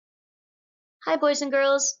Hi, boys and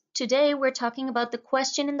girls. Today we're talking about the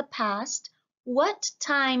question in the past. What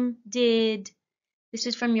time did... This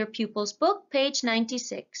is from your pupil's book, page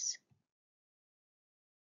 96.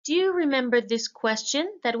 Do you remember this question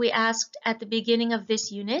that we asked at the beginning of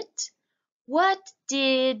this unit? What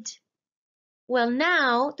did... Well,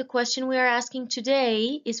 now the question we are asking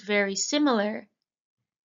today is very similar.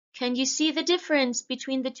 Can you see the difference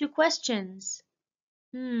between the two questions?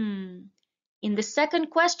 In the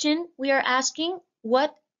second question, we are asking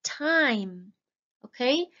what time.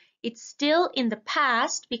 Okay, it's still in the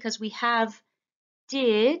past because we have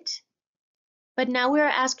did, but now we are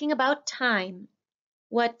asking about time.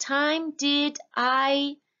 What time did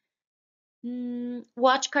I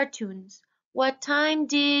watch cartoons? What time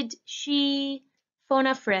did she phone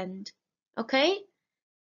a friend? Okay,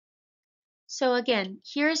 so again,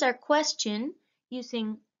 here's our question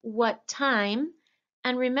using what time,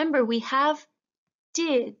 and remember we have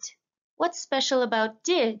did. What's special about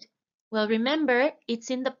did? Well, remember, it's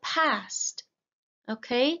in the past,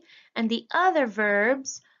 okay? And the other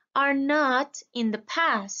verbs are not in the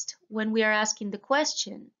past when we are asking the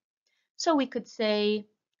question. So we could say,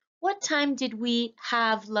 what time did we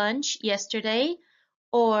have lunch yesterday?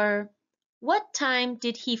 Or, what time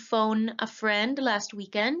did he phone a friend last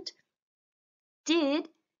weekend? Did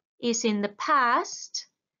is in the past,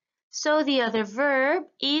 so the other verb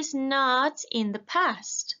is not in the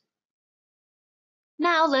past.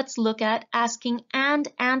 Now let's look at asking and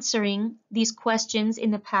answering these questions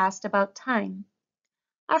in the past about time.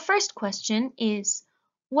 Our first question is,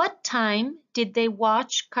 what time did they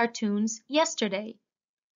watch cartoons yesterday?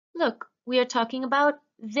 Look, we are talking about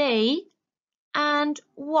they and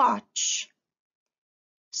watch.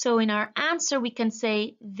 So in our answer, we can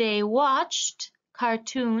say they watched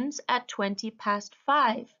cartoons at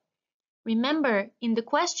 5:20. Remember, in the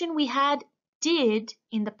question we had did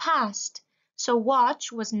in the past. So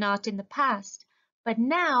watch was not in the past. But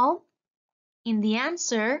now, in the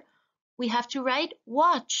answer, we have to write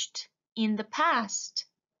watched in the past.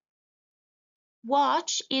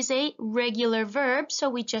 Watch is a regular verb,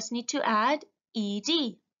 so we just need to add ed.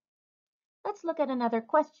 Let's look at another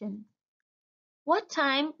question. What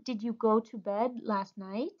time did you go to bed last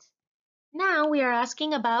night? Now we are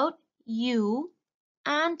asking about you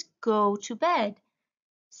and go to bed.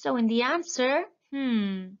 So in the answer,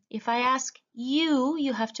 if I ask you,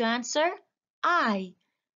 you have to answer I.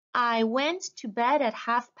 I went to bed at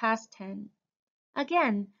 10:30.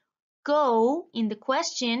 Again, go in the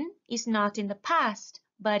question is not in the past,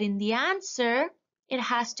 but in the answer, it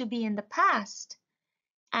has to be in the past.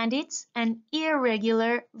 And it's an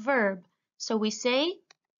irregular verb. So we say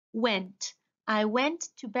went. I went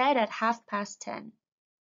to bed at 10:30.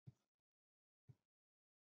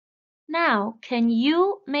 Now, can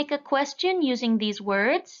you make a question using these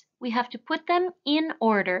words? We have to put them in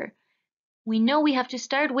order. We know we have to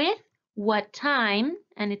start with what time,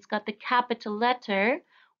 and it's got the capital letter.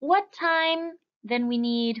 What time? Then we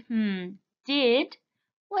need did.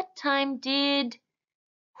 What time did?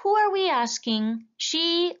 Who are we asking?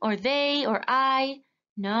 She or they or I?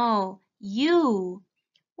 No, you.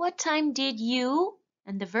 What time did you?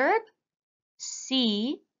 And the verb?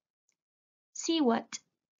 See. See what?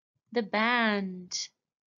 The band.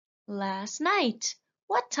 Last night.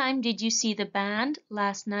 What time did you see the band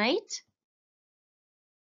last night?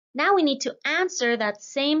 Now we need to answer that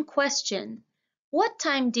same question. What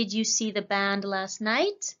time did you see the band last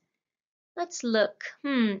night? Let's look.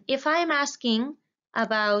 If I'm asking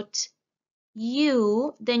about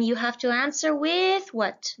you, then you have to answer with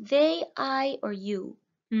what? They, I, or you?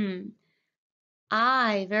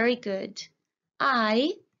 I, very good.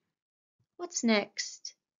 I. What's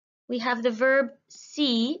next? We have the verb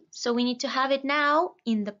see, so we need to have it now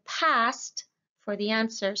in the past for the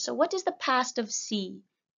answer. So what is the past of see?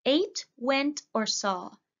 Ate, went, or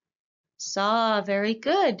saw? Saw, very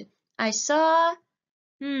good. I saw,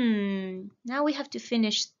 now we have to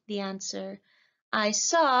finish the answer. I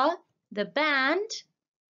saw the band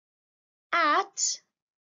at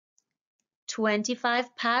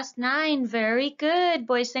 9:25. Very good,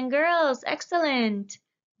 boys and girls. Excellent.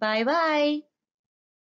 Bye-bye.